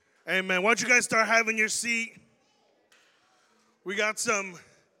Amen. Why don't you guys start having your seat? We got some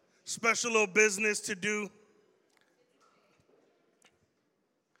special little business to do.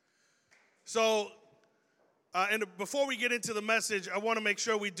 So, and before we get into the message, I want to make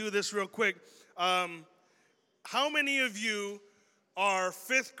sure we do this real quick. How many of you are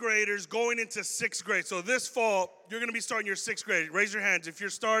fifth graders going into sixth grade? So this fall, you're going to be starting your sixth grade. Raise your hands if you're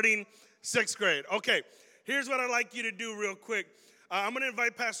starting sixth grade. Okay, here's what I'd like you to do real quick. I'm going to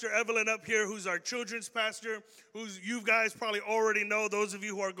invite Pastor Evelyn up here, who's our children's pastor, who's you guys probably already know, those of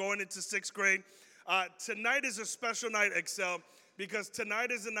you who are going into sixth grade. Tonight is a special night, Excel, because tonight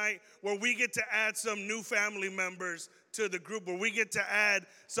is a night where we get to add some new family members to the group, where we get to add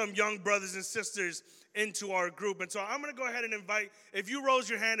some young brothers and sisters into our group. And so I'm going to go ahead and invite, if you rose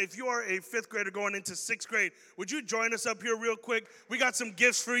your hand, if you are a fifth grader going into sixth grade, would you join us up here real quick? We got some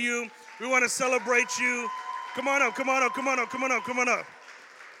gifts for you. We want to celebrate you. Come on up, come on up, come on up, come on up, come on up.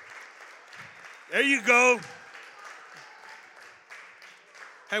 There you go.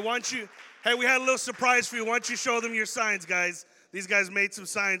 Hey, we had a little surprise for you. Why don't you show them your signs, guys? These guys made some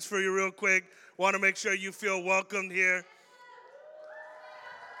signs for you real quick. Want to make sure you feel welcomed here.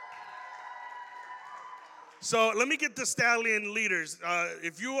 So let me get the stallion leaders.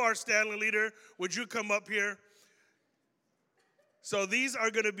 If you are a stallion leader, would you come up here? So these are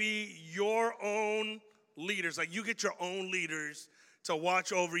going to be your own leaders. Like, you get your own leaders to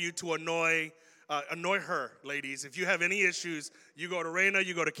watch over you, to annoy her, ladies. If you have any issues, you go to Reina,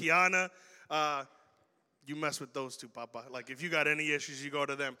 you go to Kiana. You mess with those two, Papa. Like, if you got any issues, you go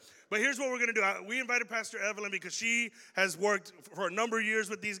to them. But here's what we're going to do. We invited Pastor Evelyn because she has worked for a number of years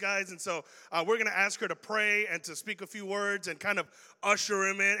with these guys. And so we're going to ask her to pray and to speak a few words and kind of usher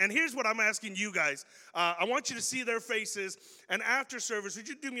him in. And here's what I'm asking you guys. I want you to see their faces. And after service, would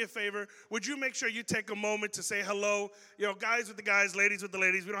you do me a favor? Would you make sure you take a moment to say hello? You know, guys with the guys, ladies with the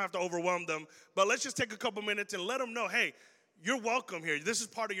ladies. We don't have to overwhelm them. But let's just take a couple minutes and let them know, hey, you're welcome here. This is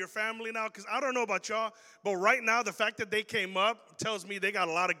part of your family now, because I don't know about y'all, but right now, the fact that they came up tells me they got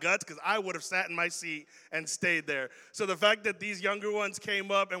a lot of guts, because I would have sat in my seat and stayed there. So the fact that these younger ones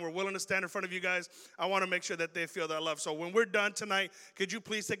came up and were willing to stand in front of you guys, I want to make sure that they feel that love. So when we're done tonight, could you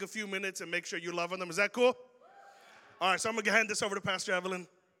please take a few minutes and make sure you love on them? Is that cool? All right, so I'm going to hand this over to Pastor Evelyn.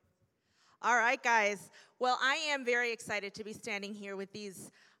 All right, guys. Well, I am very excited to be standing here with these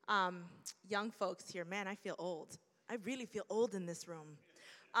young folks here. Man, I feel old. I really feel old in this room.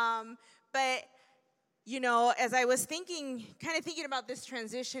 But, you know, as I was thinking about this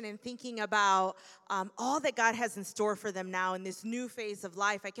transition and thinking about all that God has in store for them now in this new phase of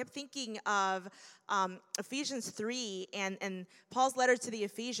life, I kept thinking of Ephesians 3 and Paul's letter to the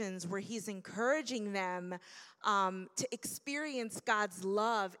Ephesians, where he's encouraging them to experience God's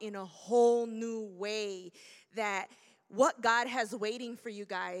love in a whole new way, that what God has waiting for you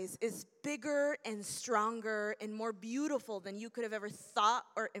guys is bigger and stronger and more beautiful than you could have ever thought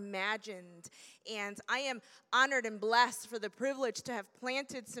or imagined. And I am honored and blessed for the privilege to have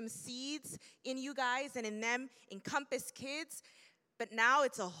planted some seeds in you guys and in them, in Compass Kids. But now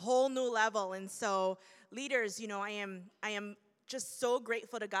it's a whole new level. And so, leaders, you know, I am just so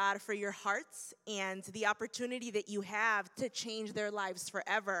grateful to God for your hearts and the opportunity that you have to change their lives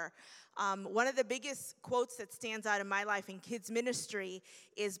forever. One of the biggest quotes that stands out in my life in kids ministry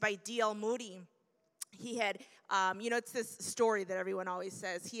is by D.L. Moody. He had, it's this story that everyone always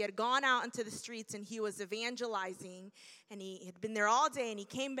says. He had gone out into the streets and he was evangelizing, and he had been there all day, and he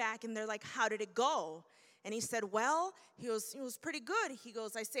came back and they're like, how did it go? And he said, well, it was pretty good. He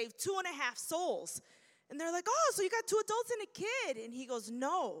goes, I saved 2.5 souls. And they're like, oh, so you got 2 adults and a kid. And he goes,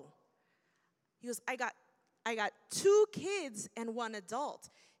 no. He goes, I got 2 kids and 1 adult.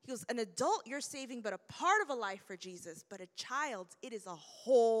 He goes, an adult you're saving but a part of a life for Jesus, but a child, it is a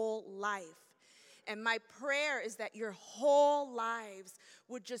whole life. And my prayer is that your whole lives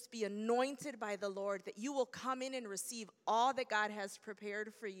would just be anointed by the Lord, that you will come in and receive all that God has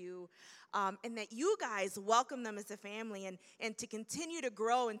prepared for you, and that you guys welcome them as a family, and to continue to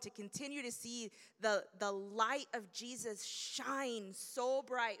grow and to continue to see the light of Jesus shine so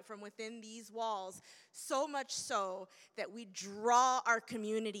bright from within these walls, so much so that we draw our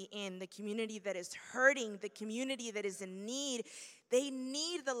community in, the community that is hurting, the community that is in need. They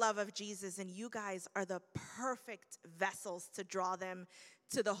need the love of Jesus, and you guys are the perfect vessels to draw them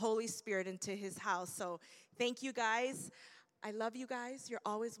to the Holy Spirit and to his house. So thank you, guys. I love you guys. You're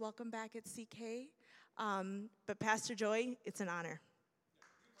always welcome back at CK. But Pastor Joy, it's an honor.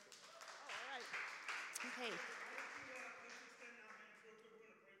 All right. Okay.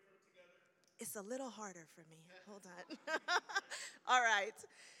 It's a little harder for me. Hold on. All right.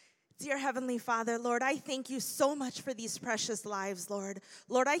 Dear Heavenly Father, Lord, I thank you so much for these precious lives, Lord.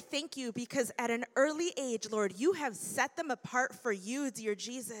 Lord, I thank you because at an early age, Lord, you have set them apart for you, dear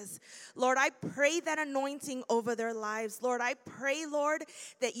Jesus. Lord, I pray that anointing over their lives. Lord, I pray, Lord,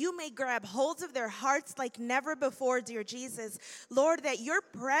 that you may grab hold of their hearts like never before, dear Jesus. Lord, that your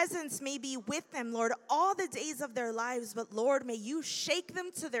presence may be with them, Lord, all the days of their lives. But Lord, may you shake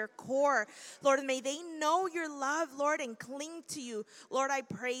them to their core. Lord, may they know your love, Lord, and cling to you. Lord, I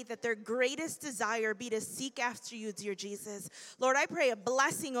pray that their greatest desire be to seek after you, dear Jesus. Lord, I pray a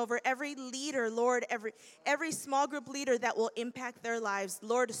blessing over every leader, Lord, every small group leader that will impact their lives.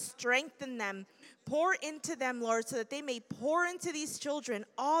 Lord, strengthen them. Pour into them, Lord, so that they may pour into these children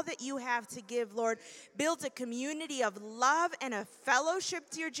all that you have to give, Lord. Build a community of love and a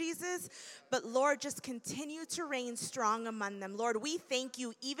fellowship, dear Jesus. But, Lord, just continue to reign strong among them. Lord, we thank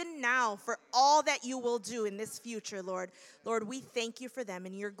you even now for all that you will do in this future, Lord. Lord, we thank you for them.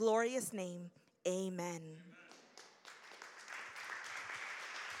 In your glorious name, amen.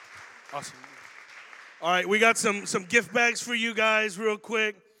 Awesome. All right, we got some gift bags for you guys real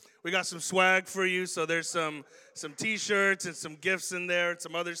quick. We got some swag for you. So there's some T-shirts and some gifts in there and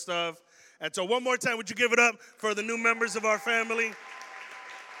some other stuff. And so one more time, would you give it up for the new members of our family?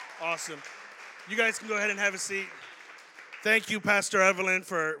 Awesome. You guys can go ahead and have a seat. Thank you, Pastor Evelyn,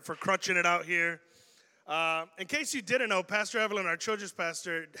 for crutching it out here. In case you didn't know, Pastor Evelyn, our children's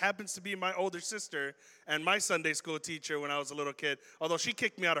pastor, happens to be my older sister and my Sunday school teacher when I was a little kid. Although she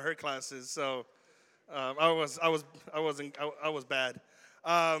kicked me out of her classes, so I was bad.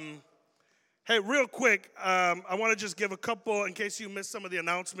 Hey, real quick, I want to just give a couple, in case you missed some of the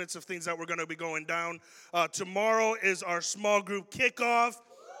announcements of things that we're going to be going down. Tomorrow is our small group kickoff.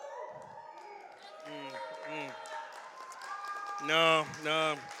 No.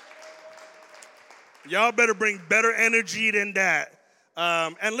 Y'all better bring better energy than that.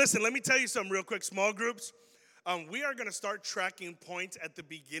 And listen, let me tell you something real quick. Small groups, we are going to start tracking points at the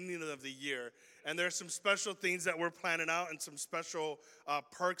beginning of the year. And there's some special things that we're planning out and some special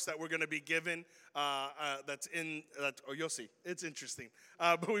perks that we're going to be given you'll see. It's interesting.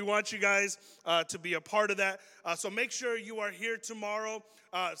 But we want you guys to be a part of that. So make sure you are here tomorrow.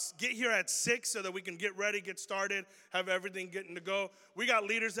 Get here at 6 so that we can get ready, get started, have everything getting to go. We got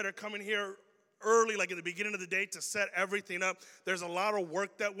leaders that are coming here early, like in the beginning of the day, to set everything up. There's a lot of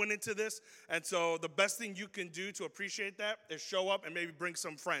work that went into this, and so the best thing you can do to appreciate that is show up and maybe bring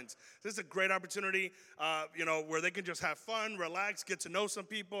some friends. This is a great opportunity, where they can just have fun, relax, get to know some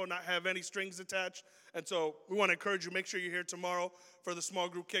people, not have any strings attached. And so we want to encourage you, make sure you're here tomorrow for the small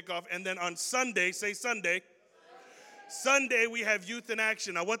group kickoff. And then on Sunday, say Sunday. Sunday, we have Youth in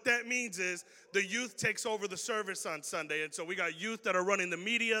Action. Now, what that means is the youth takes over the service on Sunday. And so we got youth that are running the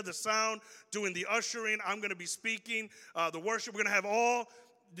media, the sound, doing the ushering. I'm going to be speaking, the worship. We're going to have all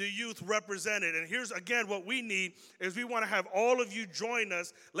the youth represented. And here's, again, what we need is we want to have all of you join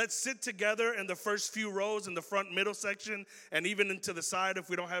us. Let's sit together in the first few rows in the front middle section and even into the side if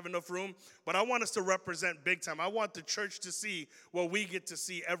we don't have enough room. But I want us to represent big time. I want the church to see what we get to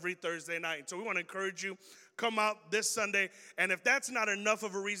see every Thursday night. So we want to encourage you. Come out this Sunday. And if that's not enough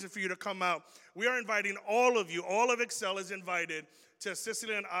of a reason for you to come out, we are inviting all of you. All of Excel is invited to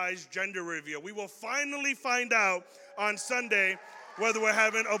Cicely and I's gender reveal. We will finally find out on Sunday whether we're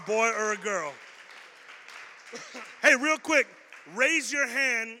having a boy or a girl. Hey, real quick, raise your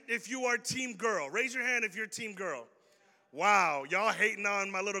hand if you are team girl. Raise your hand if you're team girl. Wow, y'all hating on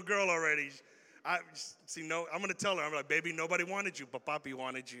my little girl already. I'm going to tell her, I'm like, baby, nobody wanted you, but Papi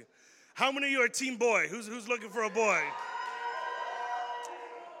wanted you. How many of you are team boy? Who's looking for a boy?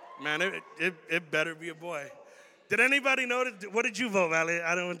 Man, it better be a boy. Did anybody know what did you vote, Valerie?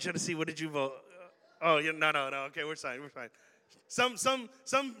 I don't want you to see, what did you vote? Oh, yeah, no. Okay, we're fine.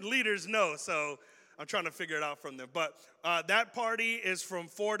 Some leaders know, so I'm trying to figure it out from them. But that party is from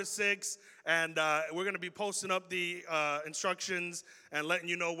 4 to 6, and we're going to be posting up the instructions and letting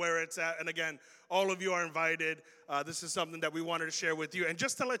you know where it's at. And again, all of you are invited. This is something that we wanted to share with you. And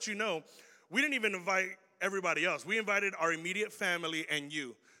just to let you know, we didn't even invite everybody else. We invited our immediate family and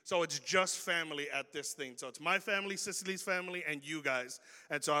you. So it's just family at this thing. So it's my family, Cicely's family, and you guys.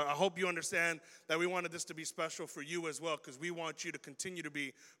 And so I hope you understand that we wanted this to be special for you as well, because we want you to continue to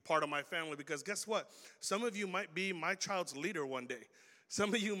be part of my family. Because guess what? Some of you might be my child's leader one day.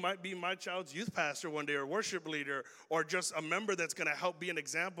 Some of you might be my child's youth pastor one day, or worship leader, or just a member that's going to help be an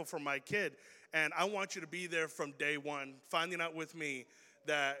example for my kid. And I want you to be there from day one, finding out with me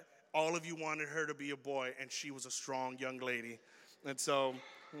that all of you wanted her to be a boy, and she was a strong young lady. And so,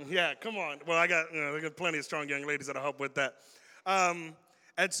 yeah, come on. Well, I got plenty of strong young ladies that'll help with that. And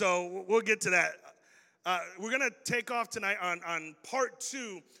so we'll get to that. We're going to take off tonight on part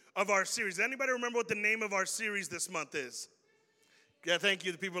 2 of our series. Anybody remember what the name of our series this month is? Yeah, thank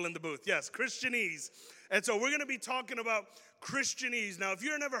you, the people in the booth. Yes, Christianese. And so we're going to be talking about Christianese. Now, if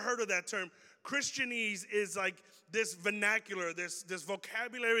you've never heard of that term, Christianese is like this vernacular, this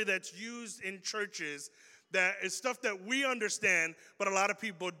vocabulary that's used in churches that is stuff that we understand, but a lot of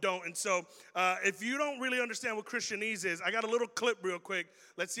people don't. And so if you don't really understand what Christianese is, I got a little clip real quick.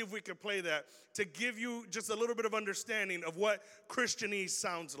 Let's see if we can play that to give you just a little bit of understanding of what Christianese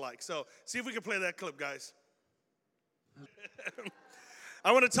sounds like. So see if we can play that clip, guys.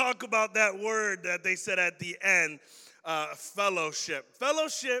 I want to talk about that word that they said at the end, fellowship.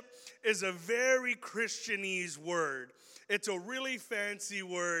 Fellowship is a very Christianese word. It's a really fancy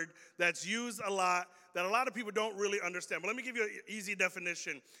word that's used a lot that a lot of people don't really understand. But let me give you an easy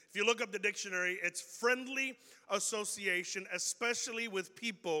definition. If you look up the dictionary, it's friendly association, especially with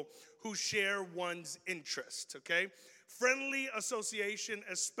people who share one's interest, okay? Friendly association,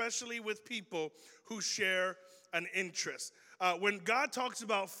 especially with people who share an interest. When God talks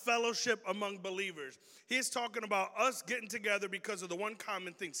about fellowship among believers, he's talking about us getting together because of the one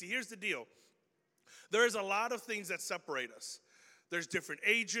common thing. See, here's the deal. There is a lot of things that separate us. There's different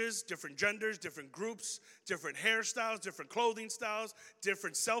ages, different genders, different groups, different hairstyles, different clothing styles,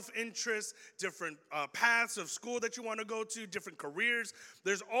 different self-interests, different paths of school that you want to go to, different careers.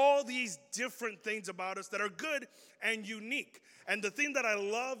 There's all these different things about us that are good and unique. And the thing that I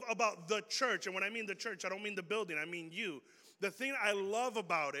love about the church, and when I mean the church, I don't mean the building, I mean you. The thing I love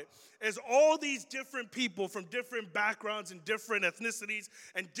about it is all these different people from different backgrounds and different ethnicities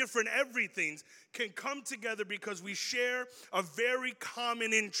and different everythings can come together because we share a very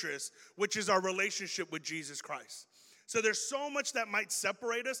common interest, which is our relationship with Jesus Christ. So there's so much that might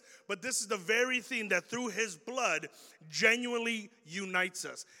separate us, but this is the very thing that through his blood genuinely unites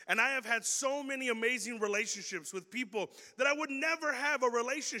us. And I have had so many amazing relationships with people that I would never have a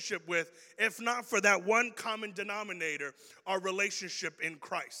relationship with if not for that one common denominator, our relationship in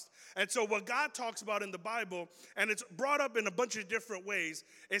Christ. And so what God talks about in the Bible, and it's brought up in a bunch of different ways,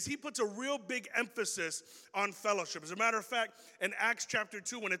 is he puts a real big emphasis on fellowship. As a matter of fact, in Acts chapter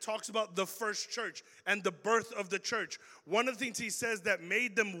 2, when it talks about the first church and the birth of the church, one of the things he says that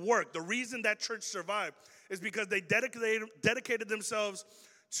made them work, the reason that church survived, is because they dedicated themselves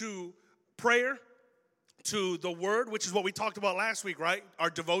to prayer, to the word, which is what we talked about last week, right? Our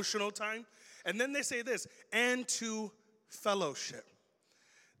devotional time. And then they say this, and to fellowship.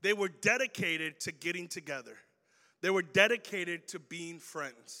 They were dedicated to getting together. They were dedicated to being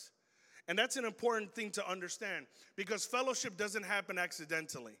friends. And that's an important thing to understand because fellowship doesn't happen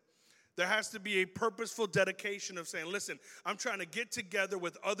accidentally. There has to be a purposeful dedication of saying, listen, I'm trying to get together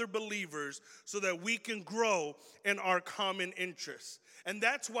with other believers so that we can grow in our common interests. And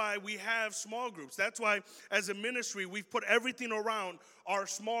that's why we have small groups. That's why as a ministry, we've put everything around our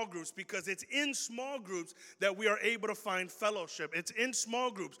small groups because it's in small groups that we are able to find fellowship. It's in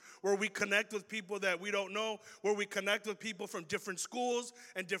small groups where we connect with people that we don't know, where we connect with people from different schools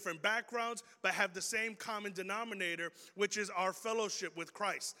and different backgrounds, but have the same common denominator, which is our fellowship with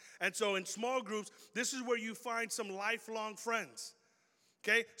Christ. And so in small groups, this is where you find some lifelong friends.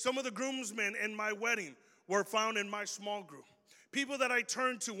 Okay? Some of the groomsmen in my wedding were found in my small group. People that I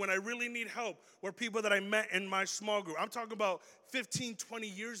turn to when I really need help were people that I met in my small group. I'm talking about 15, 20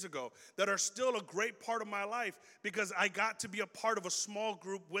 years ago that are still a great part of my life because I got to be a part of a small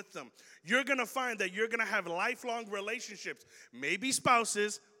group with them. You're going to find that you're going to have lifelong relationships, maybe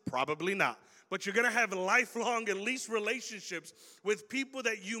spouses, probably not. But you're going to have lifelong, at least, relationships with people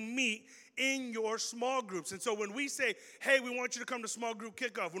that you meet in your small groups. And so when we say, hey, we want you to come to small group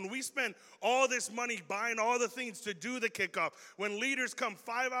kickoff, when we spend all this money buying all the things to do the kickoff, when leaders come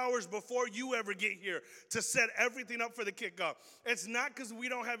 5 hours before you ever get here to set everything up for the kickoff, it's not because we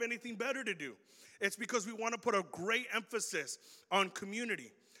don't have anything better to do. It's because we want to put a great emphasis on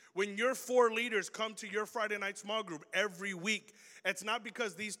community. When your 4 leaders come to your Friday night small group every week, it's not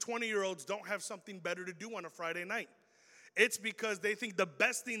because these 20-year-olds don't have something better to do on a Friday night. It's because they think the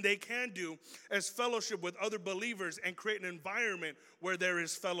best thing they can do is fellowship with other believers and create an environment where there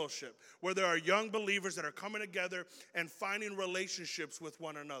is fellowship, where there are young believers that are coming together and finding relationships with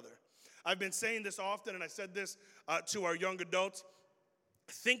one another. I've been saying this often, and I said this to our young adults.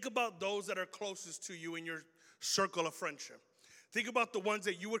 Think about those that are closest to you in your circle of friendship. Think about the ones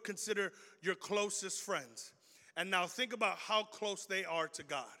that you would consider your closest friends. And now think about how close they are to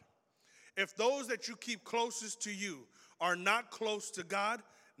God. If those that you keep closest to you are not close to God,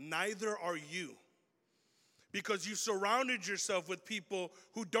 neither are you. because you surrounded yourself with people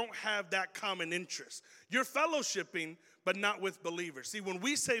who don't have that common interest. You're fellowshipping, but not with believers. See, when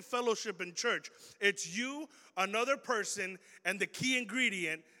we say fellowship in church, it's you, another person, and the key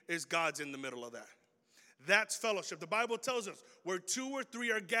ingredient is God's in the middle of that. That's fellowship. The Bible tells us where 2 or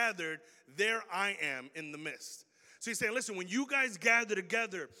 3 are gathered, there I am in the midst. So he's saying, listen, when you guys gather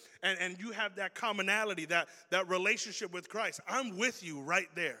together and you have that commonality, that relationship with Christ, I'm with you right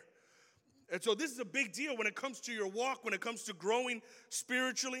there. And so this is a big deal when it comes to your walk, when it comes to growing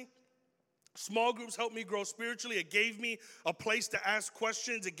spiritually. Small groups helped me grow spiritually. It gave me a place to ask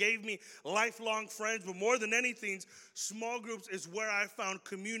questions. It gave me lifelong friends. But more than anything, small groups is where I found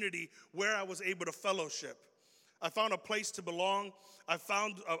community, where I was able to fellowship. I found a place to belong. I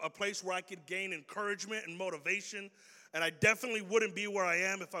found a place where I could gain encouragement and motivation. And I definitely wouldn't be where I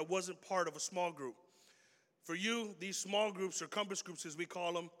am if I wasn't part of a small group. For you, these small groups, or compass groups as we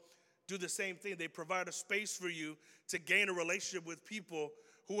call them, do the same thing. They provide a space for you to gain a relationship with people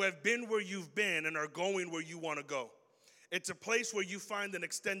who have been where you've been and are going where you want to go. It's a place where you find an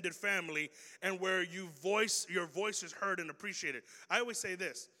extended family and where your voice is heard and appreciated. I always say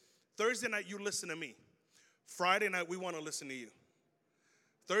this: Thursday night, you listen to me. Friday night, we want to listen to you.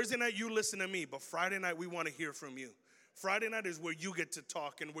 Thursday night, you listen to me, but Friday night, we want to hear from you. Friday night is where you get to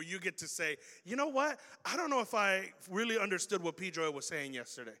talk and where you get to say, you know what? I don't know if I really understood what P. Joy was saying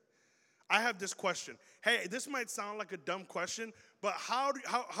yesterday. I have this question. Hey, this might sound like a dumb question, but how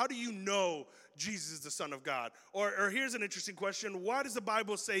do you know Jesus is the Son of God? Or here's an interesting question. Why does the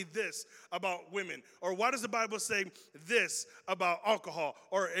Bible say this about women? Or why does the Bible say this about alcohol?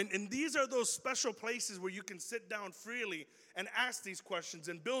 And these are those special places where you can sit down freely and ask these questions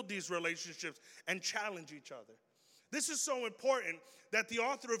and build these relationships and challenge each other. This is so important that the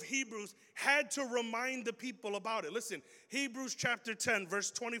author of Hebrews had to remind the people about it. Listen, Hebrews chapter 10,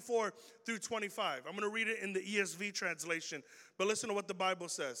 verse 24 through 25. I'm going to read it in the ESV translation, but listen to what the Bible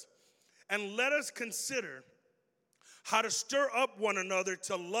says. And let us consider how to stir up one another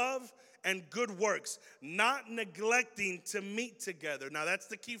to love and good works, not neglecting to meet together. Now that's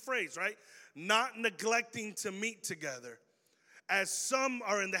the key phrase, right? Not neglecting to meet together, as some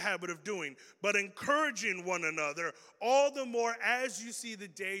are in the habit of doing, but encouraging one another, all the more as you see the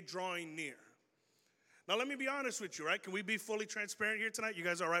day drawing near. Now, let me be honest with you, right? Can we be fully transparent here tonight? You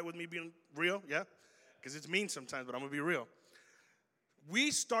guys all right with me being real? Yeah? Because it's mean sometimes, but I'm going to be real.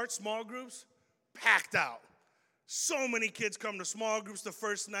 We start small groups packed out. So many kids come to small groups the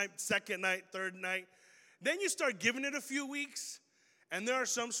first night, second night, third night. Then you start giving it a few weeks, and there are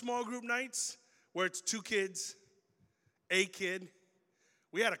some small group nights where it's 2 kids, a kid.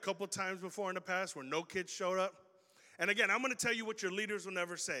 We had a couple times before in the past where no kids showed up. And again, I'm going to tell you what your leaders will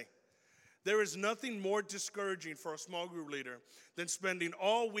never say. There is nothing more discouraging for a small group leader than spending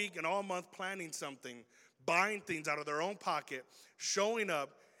all week and all month planning something, buying things out of their own pocket, showing up,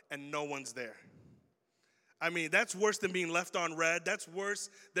 and no one's there. I mean, that's worse than being left on red. That's worse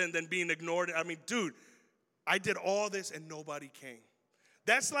than being ignored. I mean, dude, I did all this and nobody came.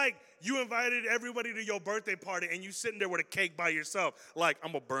 That's like you invited everybody to your birthday party and you sitting there with a cake by yourself, like,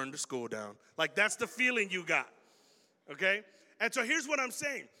 I'm going to burn the school down. Like, that's the feeling you got, okay? And so here's what I'm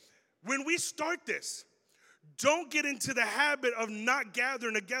saying. When we start this, don't get into the habit of not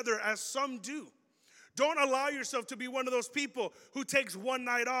gathering together as some do. Don't allow yourself to be one of those people who takes one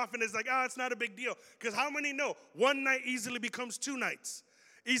night off and is like, it's not a big deal. Because how many know one night easily becomes 2 nights?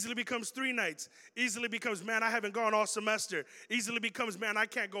 Easily becomes 3 nights. Easily becomes, man, I haven't gone all semester. Easily becomes, man, I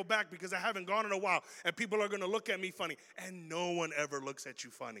can't go back because I haven't gone in a while. And people are going to look at me funny. And no one ever looks at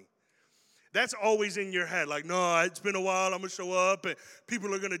you funny. That's always in your head. Like, no, it's been a while. I'm going to show up and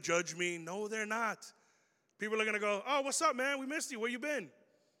people are going to judge me. No, they're not. People are going to go, oh, what's up, man? We missed you. Where you been?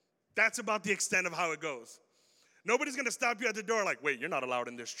 That's about the extent of how it goes. Nobody's going to stop you at the door like, wait, you're not allowed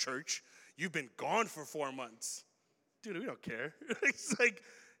in this church. You've been gone for 4 months. Dude, we don't care. It's like,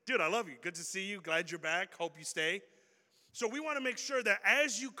 dude, I love you. Good to see you. Glad you're back. Hope you stay. So we want to make sure that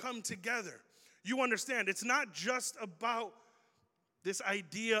as you come together, you understand it's not just about this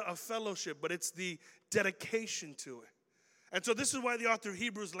idea of fellowship, but it's the dedication to it. And so this is why the author of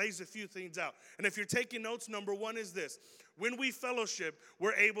Hebrews lays a few things out. And if you're taking notes, number 1 is this. When we fellowship,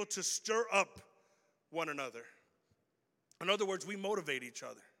 we're able to stir up one another. In other words, we motivate each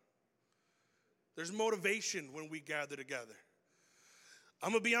other. There's motivation when we gather together.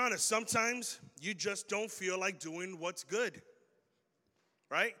 I'm going to be honest. Sometimes you just don't feel like doing what's good,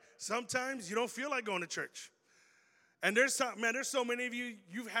 right? Sometimes you don't feel like going to church. And there's so many of you,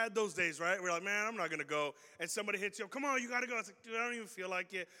 you've had those days, right? We're like, man, I'm not going to go. And somebody hits you up, come on, you got to go. It's like, dude, I don't even feel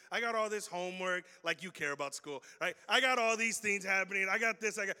like it. I got all this homework, like you care about school, right? I got all these things happening. I got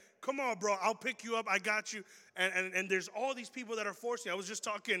this, come on, bro, I'll pick you up. I got you. And there's all these people that are forcing. I was just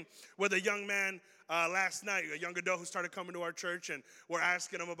talking with a young man last night, a young adult who started coming to our church, and we're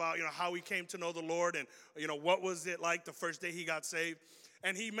asking him about, how he came to know the Lord and, what was it like the first day he got saved.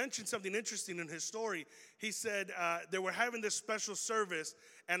 And he mentioned something interesting in his story. He said they were having this special service,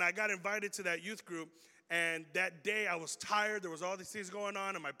 and I got invited to that youth group. And that day I was tired. There was all these things going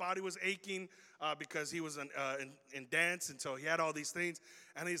on, and my body was aching because he was in dance, and so he had all these things.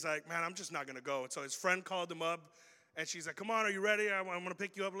 And he's like, man, I'm just not going to go. And so his friend called him up, and she's like, come on, are you ready? I'm going to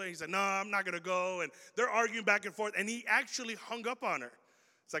pick you up later. He said, no, I'm not going to go. And they're arguing back and forth, and he actually hung up on her.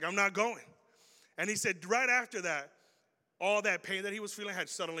 It's like, I'm not going. And he said right after that, all that pain that he was feeling had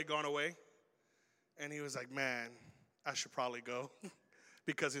suddenly gone away. And he was like, man, I should probably go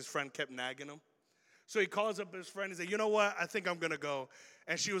because his friend kept nagging him. So he calls up his friend and says, you know what? I think I'm going to go.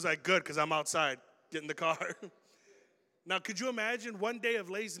 And she was like, good, because I'm outside. Get in the car. Now, could you imagine one day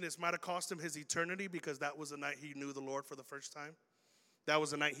of laziness might have cost him his eternity because that was the night he knew the Lord for the first time? That was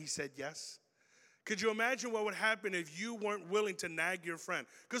the night he said yes. Could you imagine what would happen if you weren't willing to nag your friend?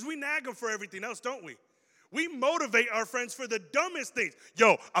 Because we nag them for everything else, don't we? We motivate our friends for the dumbest things.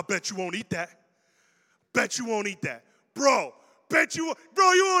 Yo, I bet you won't eat that. Bet you won't eat that. Bro, bet you won't.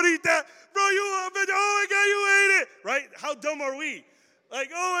 Bro, you won't eat that. Bro, you won't. Oh, my God, you ate it. Right? How dumb are we? Like,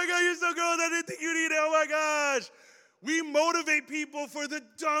 oh, my God, you're so gross. I didn't think you'd eat it. Oh, my gosh. We motivate people for the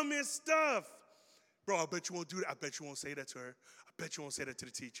dumbest stuff. Bro, I bet you won't do that. I bet you won't say that to her. I bet you won't say that to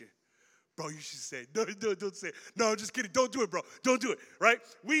the teacher. Bro, you should say it. No, don't say it. No, I'm just kidding. Don't do it, bro. Don't do it. Right?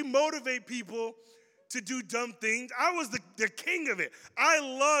 We motivate people to do dumb things. I was the king of it. I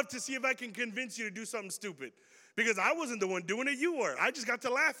love to see if I can convince you to do something stupid because I wasn't the one doing it, you were. I just got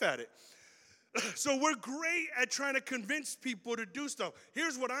to laugh at it. So we're great at trying to convince people to do stuff.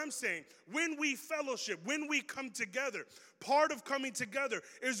 Here's what I'm saying. When we fellowship, when we come together, part of coming together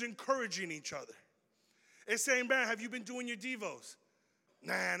is encouraging each other. It's saying, man, have you been doing your devos?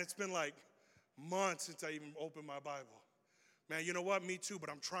 Man, it's been like months since I even opened my Bible. Man, you know what? Me too, but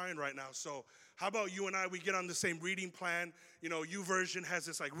I'm trying right now. So how about you and I, we get on the same reading plan. YouVersion has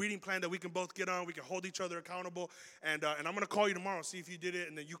this like reading plan that we can both get on. We can hold each other accountable. And I'm going to call you tomorrow, see if you did it,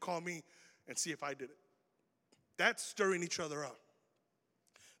 and then you call me and see if I did it. That's stirring each other up.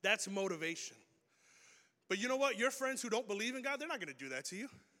 That's motivation. But you know what? Your friends who don't believe in God, they're not going to do that to you.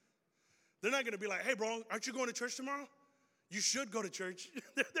 They're not going to be like, hey, bro, aren't you going to church tomorrow? You should go to church.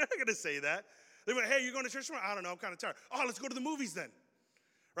 They're not going to say that. They're like, hey, you going to church tomorrow? I don't know. I'm kind of tired. Oh, let's go to the movies then.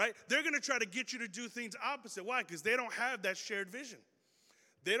 Right? They're going to try to get you to do things opposite. Why? Because they don't have that shared vision.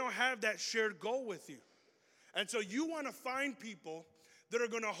 They don't have that shared goal with you. And so you want to find people that are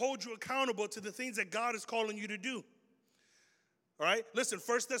going to hold you accountable to the things that God is calling you to do. All right? Listen,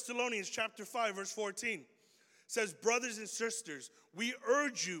 1 Thessalonians chapter 5, verse 14 says, brothers and sisters, we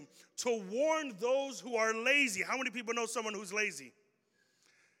urge you to warn those who are lazy. How many people know someone who's lazy?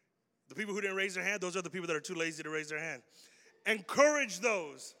 The people who didn't raise their hand, those are the people that are too lazy to raise their hand. Encourage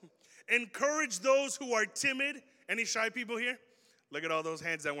those who are timid. Any shy people here? Look at all those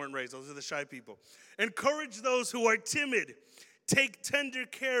hands that weren't raised. Those are the shy people. Encourage those who are timid. Take tender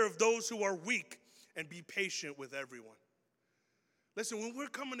care of those who are weak and be patient with everyone. Listen, when we're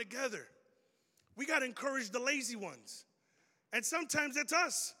coming together, we got to encourage the lazy ones. And sometimes it's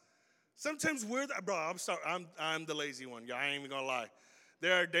us. Sometimes we're bro, I'm sorry, I'm the lazy one. I ain't even going to lie.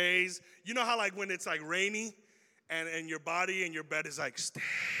 There are days, you know how like when it's like rainy and your body and your bed is like, stay.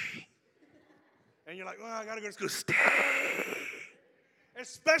 And you're like, well, I got to go to school. Stay.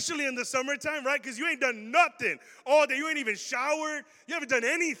 Especially in the summertime, right? Because you ain't done nothing all day. You ain't even showered. You haven't done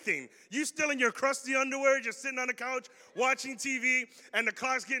anything. You still in your crusty underwear, just sitting on the couch, watching TV, and the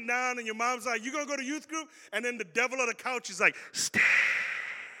clock's getting down, and your mom's like, you going to go to youth group? And then the devil of the couch is like, stay.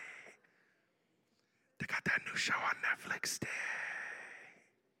 They got that new show on Netflix. Stay.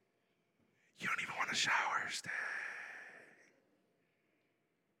 You don't even want to shower. Stay.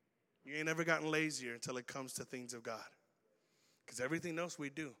 You ain't ever gotten lazier until it comes to things of God. Because everything else we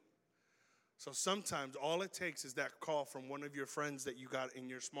do. So sometimes all it takes is that call from one of your friends that you got in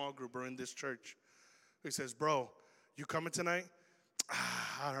your small group or in this church. He says, bro, you coming tonight?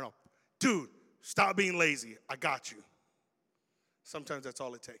 I don't know. Dude, stop being lazy. I got you. Sometimes that's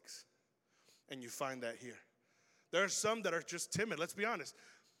all it takes. And you find that here. There are some that are just timid. Let's be honest.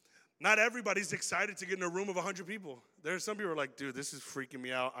 Not everybody's excited to get in a room of 100 people. There are some people who are like, dude, this is freaking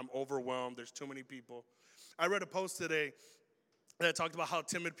me out. I'm overwhelmed. There's too many people. I read a post today that talked about how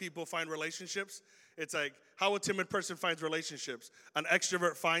timid people find relationships. It's like how a timid person finds relationships. An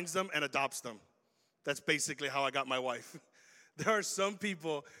extrovert finds them and adopts them. That's basically how I got my wife. There are some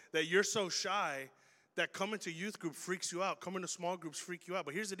people that you're so shy that coming to youth group freaks you out. Coming to small groups freak you out.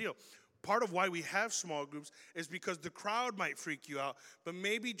 But here's the deal. Part of why we have small groups is because the crowd might freak you out, but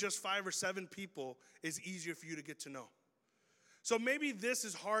maybe just 5 or 7 people is easier for you to get to know. So maybe this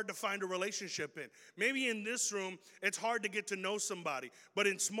is hard to find a relationship in. Maybe in this room, it's hard to get to know somebody. But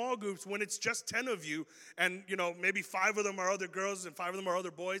in small groups, when it's just 10 of you, and maybe 5 of them are other girls and 5 of them are other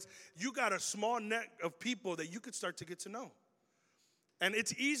boys, you got a small net of people that you could start to get to know. And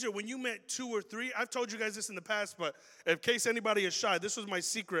it's easier when you met 2 or 3. I've told you guys this in the past, but in case anybody is shy, this was my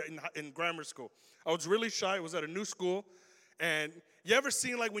secret in grammar school. I was really shy. I was at a new school. And you ever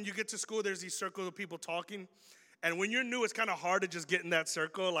seen, like, when you get to school, there's these circles of people talking? And when you're new, it's kind of hard to just get in that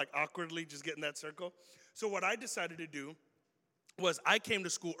circle, like awkwardly just get in that circle. So what I decided to do was I came to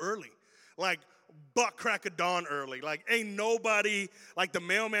school early, like butt crack of dawn early. Like ain't nobody, like the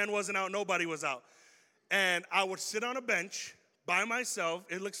mailman wasn't out, nobody was out. And I would sit on a bench by myself.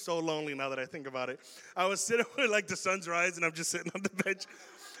 It looks so lonely now that I think about it. I was sitting with like the sun's rising, I'm just sitting on the bench.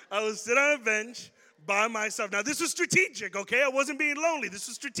 I would sit on a bench by myself. Now this was strategic, okay? I wasn't being lonely. This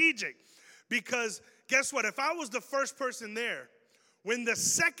was strategic. Because guess what? If I was the first person there, when the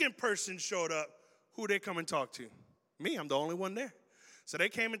second person showed up, who they come and talk to? Me, I'm the only one there. So they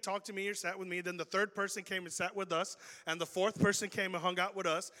came and talked to me or sat with me. Then the third person came and sat with us. And the fourth person came and hung out with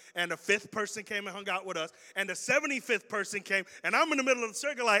us. And the fifth person came and hung out with us. And the 75th person came. And I'm in the middle of the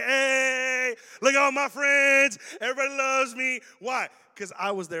circle like, hey, look at all my friends. Everybody loves me. Why? Because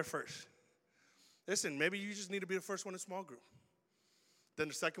I was there first. Listen, maybe you just need to be the first one in a small group. Then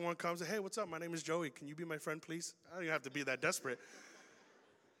the second one comes and, hey, what's up? My name is Joey. Can you be my friend, please? I don't even have to be that desperate.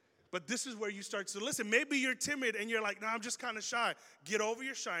 But this is where you start to listen. Maybe you're timid and you're like, no, I'm just kind of shy. Get over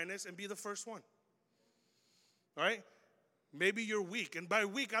your shyness and be the first one. All right? Maybe you're weak. And by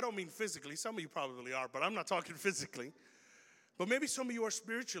weak, I don't mean physically. Some of you probably are, but I'm not talking physically. But maybe some of you are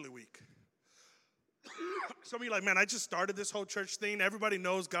spiritually weak. Some of you are like, man, I just started this whole church thing. Everybody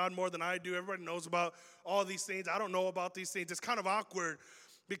knows God more than I do. Everybody knows about all these things. I don't know about these things. It's kind of awkward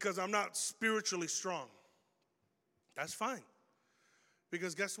because I'm not spiritually strong. That's fine.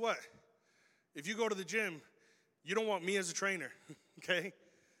 Because guess what? If you go to the gym, you don't want me as a trainer, okay?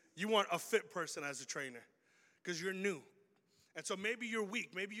 You want a fit person as a trainer because you're new. And so maybe you're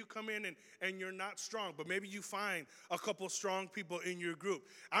weak. Maybe you come in and you're not strong, but maybe you find a couple strong people in your group.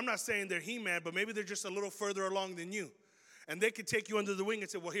 I'm not saying they're He-Man, but maybe they're just a little further along than you. And they could take you under the wing and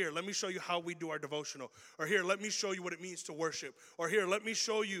say, well, here, let me show you how we do our devotional. Or here, let me show you what it means to worship. Or here, let me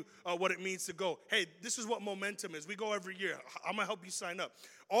show you what it means to go. Hey, this is what Momentum is. We go every year. I'm going to help you sign up.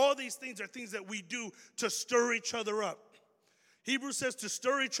 All these things are things that we do to stir each other up. Hebrews says to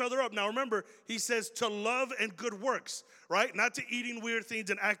stir each other up. Now remember, he says to love and good works, right? Not to eating weird things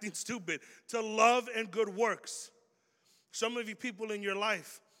and acting stupid. To love and good works. Some of you people in your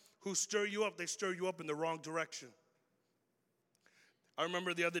life who stir you up, they stir you up in the wrong direction. I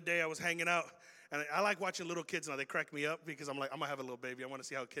remember the other day I was hanging out, and I like watching little kids now. They crack me up because I'm like, I'm going to have a little baby. I want to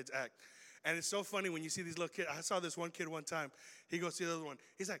see how kids act. And it's so funny when you see these little kids. I saw this one kid one time. He goes to the other one.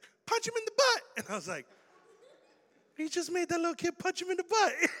 He's like, punch him in the butt. And I was like, he just made that little kid punch him in the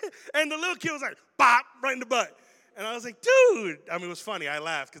butt. And the little kid was like, bop, right in the butt. And I was like, dude. I mean, it was funny. I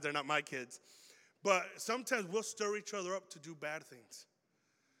laughed because they're not my kids. But sometimes we'll stir each other up to do bad things.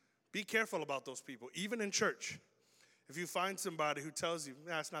 Be careful about those people, even in church. If you find somebody who tells you,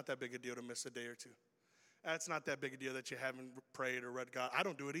 it's not that big a deal to miss a day or two. It's not that big a deal that you haven't prayed or read God. I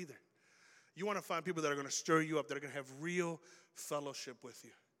don't do it either. You want to find people that are going to stir you up, that are going to have real fellowship with you.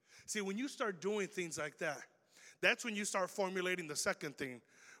 See, when you start doing things like that, that's when you start formulating the second thing,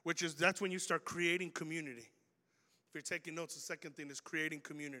 which is that's when you start creating community. If you're taking notes, the second thing is creating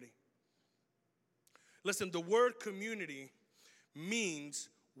community. Listen, the word community means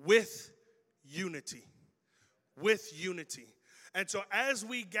with unity. With unity. And so as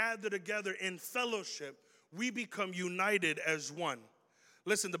we gather together in fellowship, we become united as one.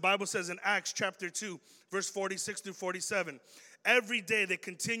 Listen, the Bible says in Acts chapter 2, verse 46 through 47, every day they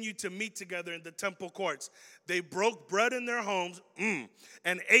continued to meet together in the temple courts. They broke bread in their homes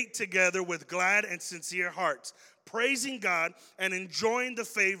and ate together with glad and sincere hearts, praising God and enjoying the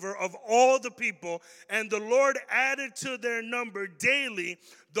favor of all the people. And the Lord added to their number daily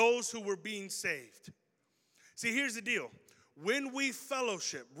those who were being saved. See, here's the deal. When we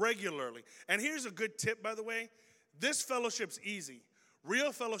fellowship regularly, and here's a good tip, by the way, this fellowship's easy.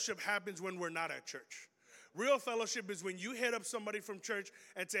 Real fellowship happens when we're not at church. Real fellowship is when you hit up somebody from church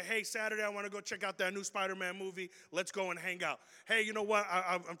and say, hey, Saturday, I want to go check out that new Spider-Man movie. Let's go and hang out. Hey, you know what?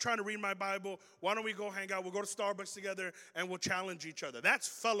 I'm trying to read my Bible. Why don't we go hang out? We'll go to Starbucks together and we'll challenge each other. That's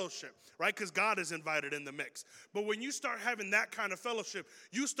fellowship, right? Because God is invited in the mix. But when you start having that kind of fellowship,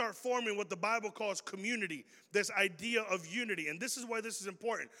 you start forming what the Bible calls community, this idea of unity. And this is why this is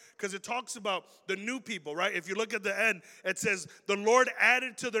important, because it talks about the new people, right? If you look at the end, it says, the Lord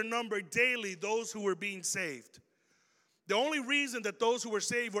added to their number daily those who were being saved. The only reason that those who were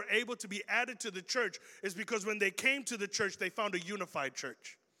saved were able to be added to the church is because when they came to the church, they found a unified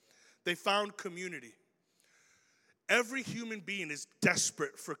church. They found community. Every human being is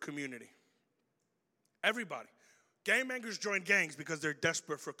desperate for community. Everybody. Gangbangers join gangs because they're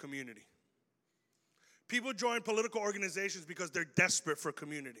desperate for community. People join political organizations because they're desperate for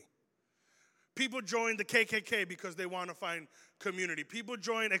community. People join the KKK because they want to find community. People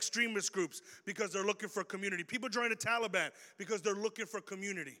join extremist groups because they're looking for community. People join the Taliban because they're looking for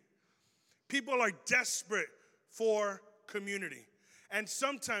community. People are desperate for community. And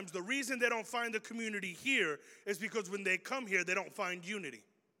sometimes the reason they don't find the community here is because when they come here, they don't find unity.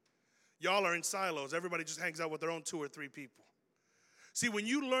 Y'all are in silos. Everybody just hangs out with their own 2 or 3 people. See, when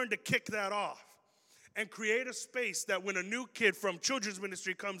you learn to kick that off and create a space that when a new kid from children's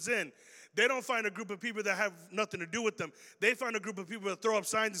ministry comes in, they don't find a group of people that have nothing to do with them. They find a group of people that throw up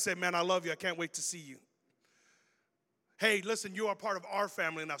signs and say, man, I love you. I can't wait to see you. Hey, listen, you are part of our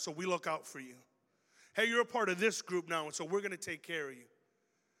family now, so we look out for you. Hey, you're a part of this group now, and so we're going to take care of you.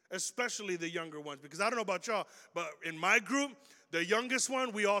 Especially the younger ones, because I don't know about y'all, but in my group, the youngest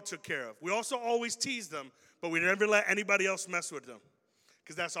one, we all took care of. We also always teased them, but we never let anybody else mess with them,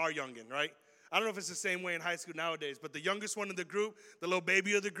 because that's our youngin', right? I don't know if it's the same way in high school nowadays, but the youngest one in the group, the little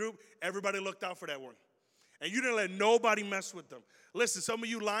baby of the group, everybody looked out for that one. And you didn't let nobody mess with them. Listen, some of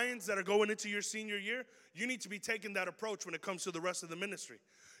you Lions that are going into your senior year, you need to be taking that approach when it comes to the rest of the ministry.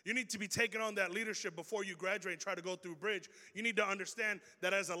 You need to be taking on that leadership before you graduate and try to go through Bridge. You need to understand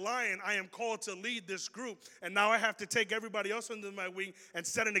that as a Lion, I am called to lead this group, and now I have to take everybody else under my wing and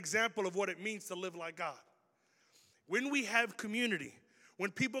set an example of what it means to live like God. When we have community, when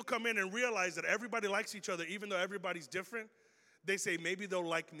people come in and realize that everybody likes each other, even though everybody's different, they say, maybe they'll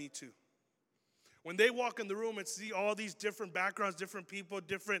like me too. When they walk in the room and see all these different backgrounds, different people,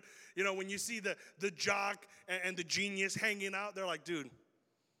 different, when you see the jock and the genius hanging out, they're like, dude,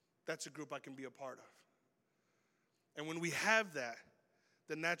 that's a group I can be a part of. And when we have that,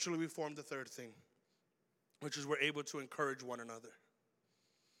 then naturally we form the third thing, which is we're able to encourage one another.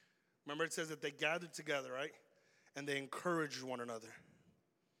 Remember, it says that they gathered together, right? And they encouraged one another.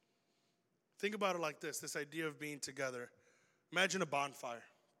 Think about it like this idea of being together. Imagine a bonfire.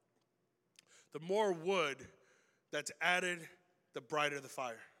 The more wood that's added, the brighter the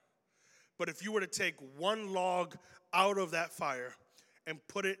fire. But if you were to take one log out of that fire and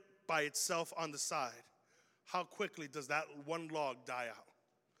put it by itself on the side, how quickly does that one log die out?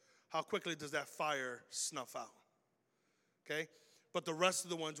 How quickly does that fire snuff out? Okay? But the rest of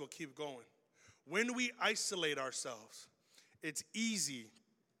the ones will keep going. When we isolate ourselves, it's easy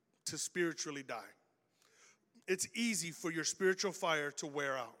to spiritually die. It's easy for your spiritual fire to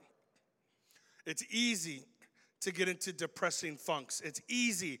wear out. It's easy to get into depressing funks. It's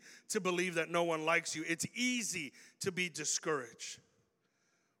easy to believe that no one likes you. It's easy to be discouraged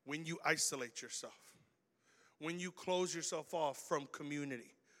when you isolate yourself, when you close yourself off from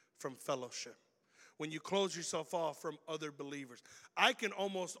community, from fellowship, when you close yourself off from other believers. I can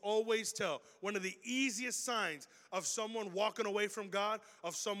almost always tell one of the easiest signs of someone walking away from God,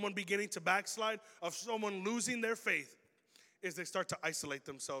 of someone beginning to backslide, of someone losing their faith, is they start to isolate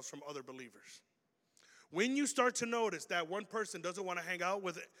themselves from other believers. When you start to notice that one person doesn't want to hang out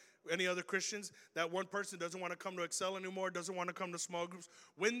with any other Christians, that one person doesn't want to come to Excel anymore, doesn't want to come to small groups,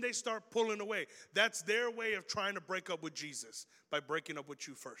 when they start pulling away, that's their way of trying to break up with Jesus, by breaking up with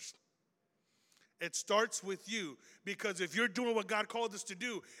you first. It starts with you, because if you're doing what God called us to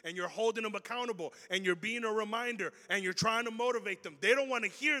do and you're holding them accountable and you're being a reminder and you're trying to motivate them, they don't want to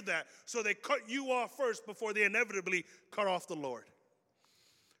hear that, so they cut you off first before they inevitably cut off the Lord.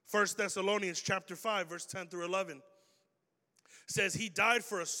 1 Thessalonians chapter 5, verse 10 through 11 says, he died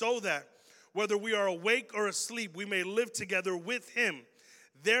for us so that whether we are awake or asleep, we may live together with him.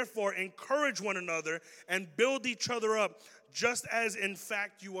 Therefore, encourage one another and build each other up, just as in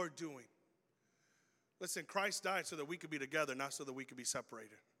fact you are doing. Listen, Christ died so that we could be together, not so that we could be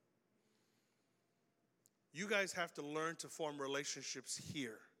separated. You guys have to learn to form relationships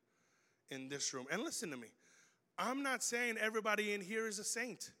here in this room. And listen to me. I'm not saying everybody in here is a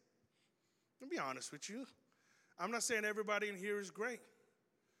saint. I'll be honest with you. I'm not saying everybody in here is great.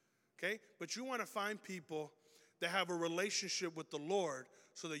 okay? But you want to find people that have a relationship with the Lord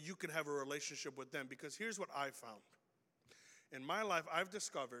so that you can have a relationship with them. Because here's what I found. In my life, I've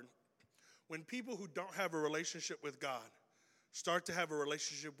discovered when people who don't have a relationship with God start to have a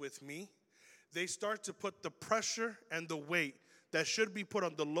relationship with me, they start to put the pressure and the weight that should be put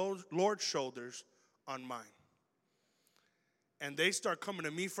on the Lord's shoulders on mine. And they start coming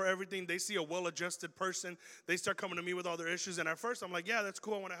to me for everything. They see a well-adjusted person. They start coming to me with all their issues. And at first, I'm like, yeah, that's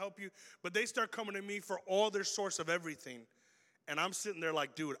cool. I want to help you. But they start coming to me for all their source of everything. And I'm sitting there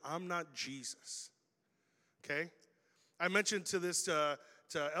like, dude, I'm not Jesus. Okay? I mentioned to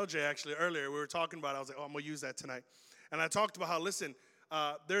LJ actually earlier. We were talking about it. I was like, oh, I'm going to use that tonight. And I talked about how, listen,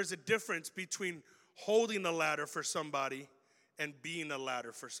 there's a difference between holding a ladder for somebody and being a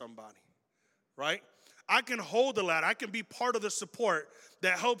ladder for somebody. Right? I can hold the ladder. I can be part of the support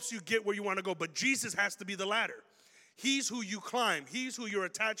that helps you get where you want to go. But Jesus has to be the ladder. He's who you climb. He's who you're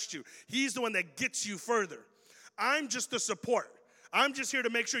attached to. He's the one that gets you further. I'm just the support. I'm just here to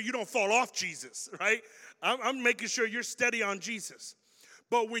make sure you don't fall off Jesus, right? I'm making sure you're steady on Jesus.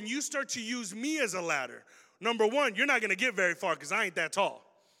 But when you start to use me as a ladder, number one, you're not going to get very far because I ain't that tall,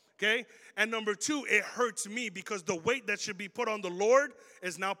 okay? And number two, it hurts me because the weight that should be put on the Lord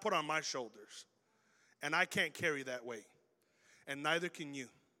is now put on my shoulders. And I can't carry that weight. And neither can you.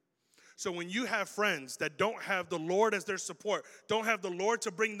 So when you have friends that don't have the Lord as their support, don't have the Lord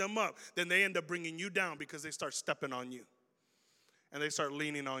to bring them up, then they end up bringing you down because they start stepping on you. And they start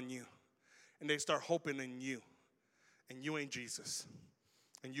leaning on you. And they start hoping in you. And you ain't Jesus.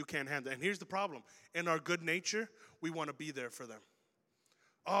 And you can't handle it. And here's the problem. In our good nature, we want to be there for them.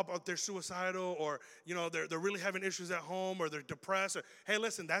 Oh, but they're suicidal, or, you know, they're really having issues at home, or they're depressed. Or, hey,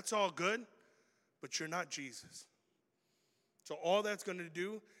 listen, that's all good. But you're not Jesus. So all that's going to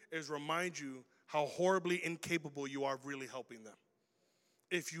do is remind you how horribly incapable you are of really helping them.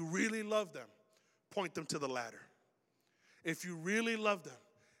 If you really love them, point them to the ladder. If you really love them,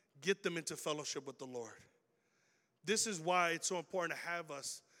 get them into fellowship with the Lord. This is why it's so important to have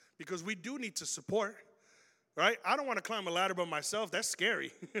us, because we do need to support, right? I don't want to climb a ladder by myself. That's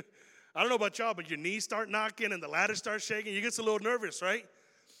scary. I don't know about y'all, but your knees start knocking and the ladder starts shaking. You get a little nervous, right?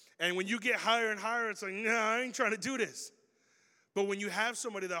 And when you get higher and higher, it's like, nah, I ain't trying to do this. But when you have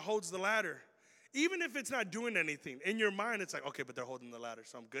somebody that holds the ladder, even if it's not doing anything, in your mind, it's like, okay, but they're holding the ladder,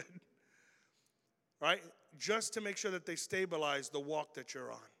 so I'm good. Right? Just to make sure that they stabilize the walk that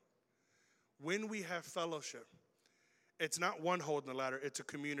you're on. When we have fellowship, it's not one holding the ladder, it's a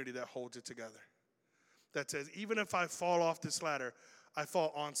community that holds it together. That says, even if I fall off this ladder, I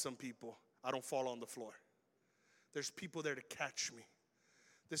fall on some people. I don't fall on the floor. There's people there to catch me.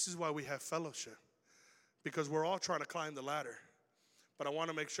 This is why we have fellowship, because we're all trying to climb the ladder. But I want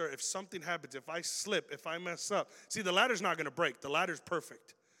to make sure if something happens, if I slip, if I mess up. See, the ladder's not going to break. The ladder's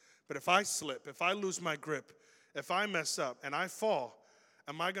perfect. But if I slip, if I lose my grip, if I mess up and I fall,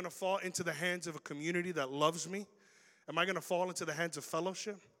 am I going to fall into the hands of a community that loves me? Am I going to fall into the hands of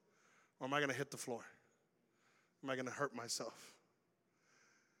fellowship? Or am I going to hit the floor? Am I going to hurt myself?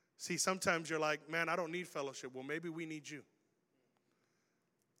 See, sometimes you're like, man, I don't need fellowship. Well, maybe we need you.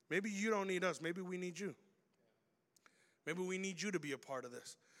 Maybe you don't need us. Maybe we need you. Maybe we need you to be a part of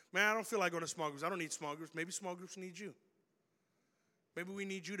this. Man, I don't feel like going to small groups. I don't need small groups. Maybe small groups need you. Maybe we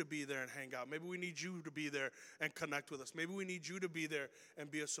need you to be there and hang out. Maybe we need you to be there and connect with us. Maybe we need you to be there and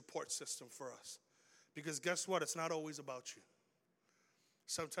be a support system for us. Because guess what? It's not always about you.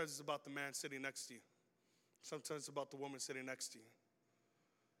 Sometimes it's about the man sitting next to you. Sometimes it's about the woman sitting next to you.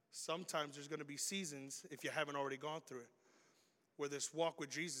 Sometimes there's going to be seasons, if you haven't already gone through it, where this walk with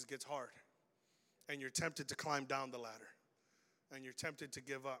Jesus gets hard. And you're tempted to climb down the ladder. And you're tempted to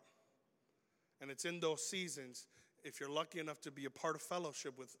give up. And it's in those seasons, if you're lucky enough to be a part of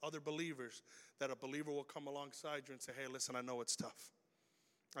fellowship with other believers, that a believer will come alongside you and say, hey, listen, I know it's tough.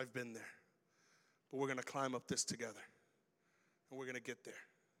 I've been there. But we're going to climb up this together. And we're going to get there.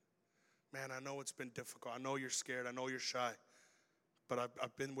 Man, I know it's been difficult. I know you're scared. I know you're shy. But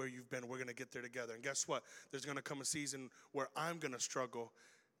I've been where you've been. We're going to get there together. And guess what? There's going to come a season where I'm going to struggle.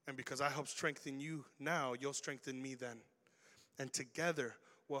 And because I help strengthen you now, you'll strengthen me then. And together,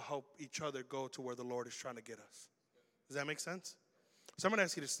 we'll help each other go to where the Lord is trying to get us. Does that make sense? So I'm going to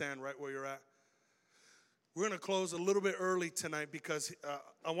ask you to stand right where you're at. We're going to close a little bit early tonight because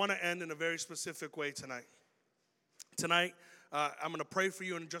I want to end in a very specific way tonight. Tonight, I'm going to pray for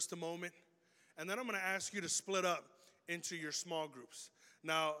you in just a moment. And then I'm going to ask you to split up into your small groups.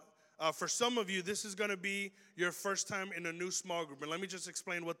 Now, for some of you, this is going to be your first time in a new small group. And let me just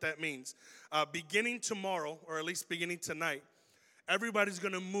explain what that means. Beginning tomorrow, or at least beginning tonight, everybody's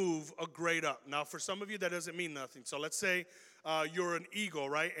going to move a grade up. Now, for some of you, that doesn't mean nothing. So let's say you're an Eagle,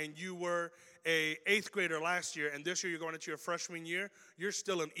 right? And you were a 8th grader last year, and this year you're going into your freshman year, you're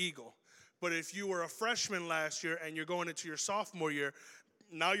still an Eagle. But if you were a freshman last year and you're going into your sophomore year,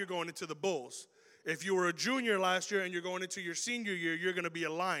 now you're going into the Bulls. If you were a junior last year and you're going into your senior year, you're going to be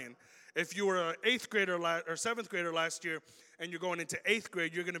a Lion. If you were an 8th grader or 7th grader last year and you're going into 8th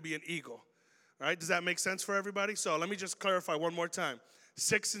grade, you're going to be an Eagle. All right, does that make sense for everybody? So let me just clarify one more time.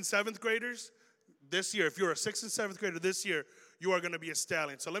 6th and 7th graders, this year, if you're a 6th and 7th grader this year, you are going to be a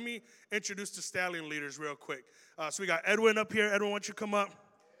Stallion. So let me introduce the Stallion leaders real quick. So we got Edwin up here. Edwin, why don't you come up?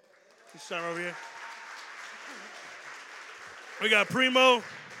 You stand over here. We got Primo.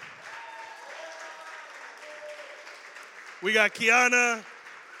 We got Kiana.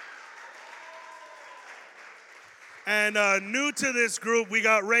 And new to this group, we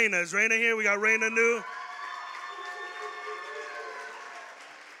got Raina. Is Raina here? We got Raina new.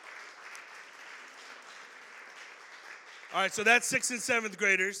 All right, so that's 6th and 7th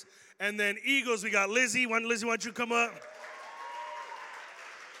graders. And then Eagles, we got Lizzie. Lizzie, why don't you come up?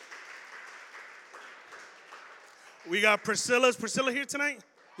 We got Priscilla. Is Priscilla here tonight?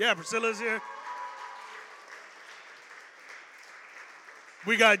 Yeah, Priscilla's here.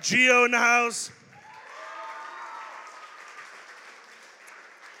 We got Gio in the house.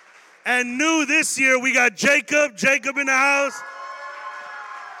 And new this year, we got Jacob. Jacob in the house.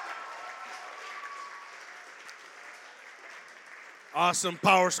 Awesome,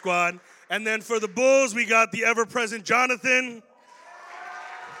 Power Squad. And then for the Bulls, we got the ever-present Jonathan.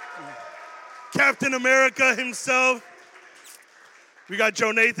 Captain America himself. We got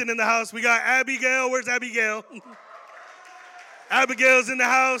Joe Nathan in the house. We got Abigail. Where's Abigail? Abigail's in the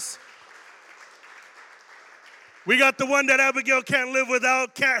house. We got the one that Abigail can't live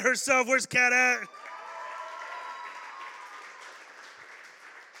without, Kat herself. Where's Kat at?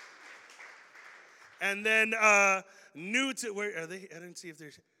 And then new to, where are they? I didn't see if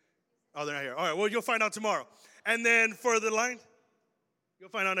they're, oh, they're not here. All right, well, you'll find out tomorrow. And then for the line, you'll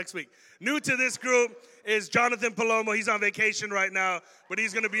find out next week. New to this group is Jonathan Palomo. He's on vacation right now, but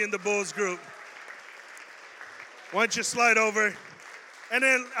he's going to be in the Bulls group. Why don't you slide over? And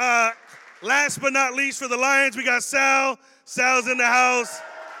then last but not least for the Lions, we got Sal. Sal's in the house.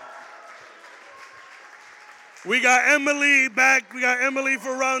 We got Emily back. We got Emily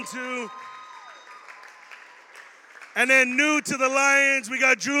for round 2. And then new to the Lions, we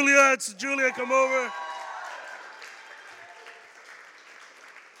got Julia. It's Julia, come over.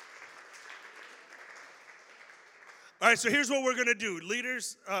 All right, so here's what we're going to do.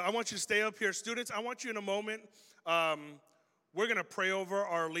 Leaders, I want you to stay up here. Students, I want you in a moment. We're going to pray over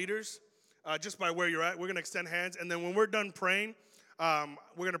our leaders just by where you're at. We're going to extend hands. And then when we're done praying, we're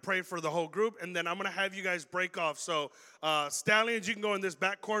going to pray for the whole group. And then I'm going to have you guys break off. So Stallions, you can go in this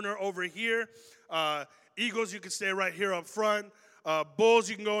back corner over here. Eagles, you can stay right here up front. Bulls,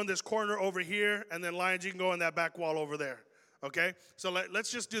 you can go in this corner over here. And then Lions, you can go in that back wall over there. Okay? So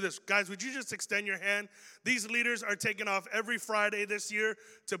let's just do this. Guys, would you just extend your hand? These leaders are taking off every Friday this year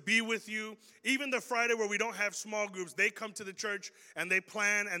to be with you. Even the Friday where we don't have small groups, they come to the church and they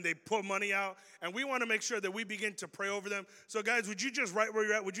plan and they put money out. And we want to make sure that we begin to pray over them. So guys, would you just, right where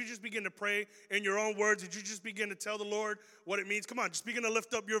you're at, would you just begin to pray in your own words? Would you just begin to tell the Lord what it means? Come on, just begin to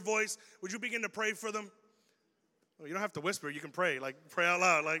lift up your voice. Would you begin to pray for them? Well, you don't have to whisper. You can pray. Like, pray out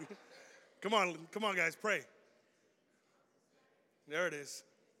loud. Like, come on, guys, pray. There it is.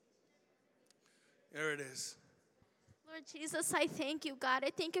 There it is. Lord Jesus, I thank you, God. I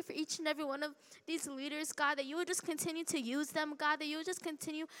thank you for each and every one of these leaders, God, that you would just continue to use them, God, that you would just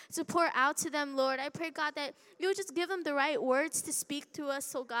continue to pour out to them, Lord. I pray, God, that you would just give them the right words to speak to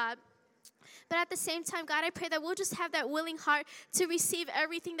us, oh God. But at the same time, God, I pray that we'll just have that willing heart to receive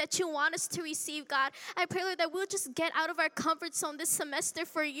everything that you want us to receive, God. I pray, Lord, that we'll just get out of our comfort zone this semester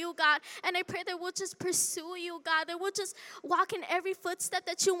for you, God. And I pray that we'll just pursue you, God, that we'll just walk in every footstep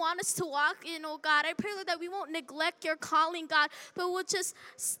that you want us to walk in, oh God. I pray, Lord, that we won't neglect your calling, God, but we'll just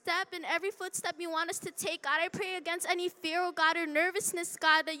step in every footstep you want us to take, God. I pray against any fear, oh God, or nervousness,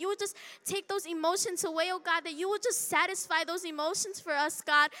 God, that you would just take those emotions away, oh God, that you would just satisfy those emotions for us,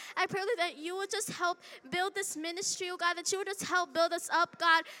 God. I pray, Lord, that you would just help build this ministry, oh God, that you would just help build us up,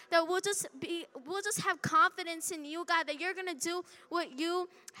 God, that we'll just have confidence in you, God, that you're going to do what you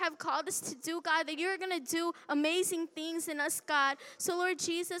have called us to do, God, that you're going to do amazing things in us, God. So, Lord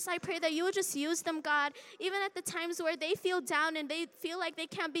Jesus, I pray that you would just use them, God, even at the times where they feel down and they feel like they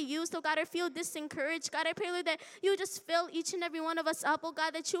can't be used, oh God, or feel disencouraged, God. I pray, Lord, that you would just fill each and every one of us up, oh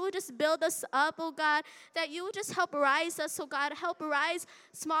God, that you would just build us up, oh God, that you would just help rise us, oh God, help rise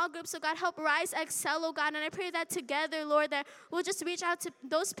small groups, oh God, help rise Rise Excel, oh God. And I pray that together, Lord, that we'll just reach out to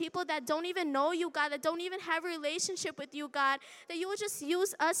those people that don't even know you, God, that don't even have a relationship with you, God, that you will just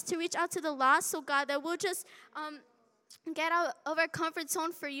use us to reach out to the lost, oh God, that we'll just get out of our comfort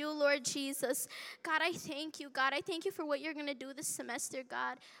zone for you, Lord Jesus. God, I thank you, God. I thank you for what you're going to do this semester,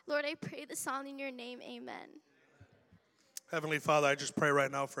 God. Lord, I pray this all in your name. Amen. Heavenly Father, I just pray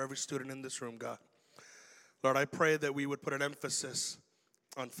right now for every student in this room, God. Lord, I pray that we would put an emphasis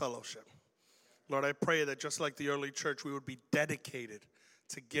on fellowship. Lord, I pray that just like the early church, we would be dedicated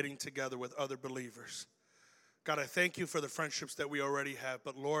to getting together with other believers. God, I thank you for the friendships that we already have.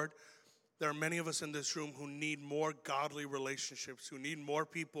 But Lord, there are many of us in this room who need more godly relationships, who need more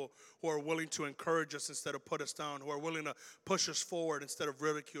people who are willing to encourage us instead of put us down, who are willing to push us forward instead of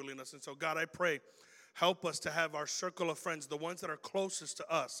ridiculing us. And so, God, I pray, help us to have our circle of friends, the ones that are closest to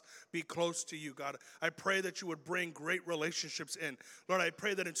us, be close to you, God. I pray that you would bring great relationships in. Lord, I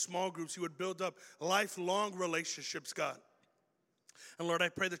pray that in small groups you would build up lifelong relationships, God. And Lord, I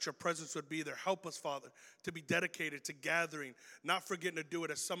pray that your presence would be there. Help us, Father, to be dedicated to gathering, not forgetting to do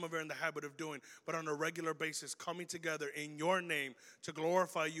it as some of us are in the habit of doing, but on a regular basis, coming together in your name to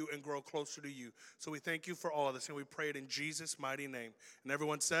glorify you and grow closer to you. So we thank you for all this, and we pray it in Jesus' mighty name. And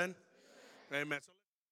everyone said, amen. Amen.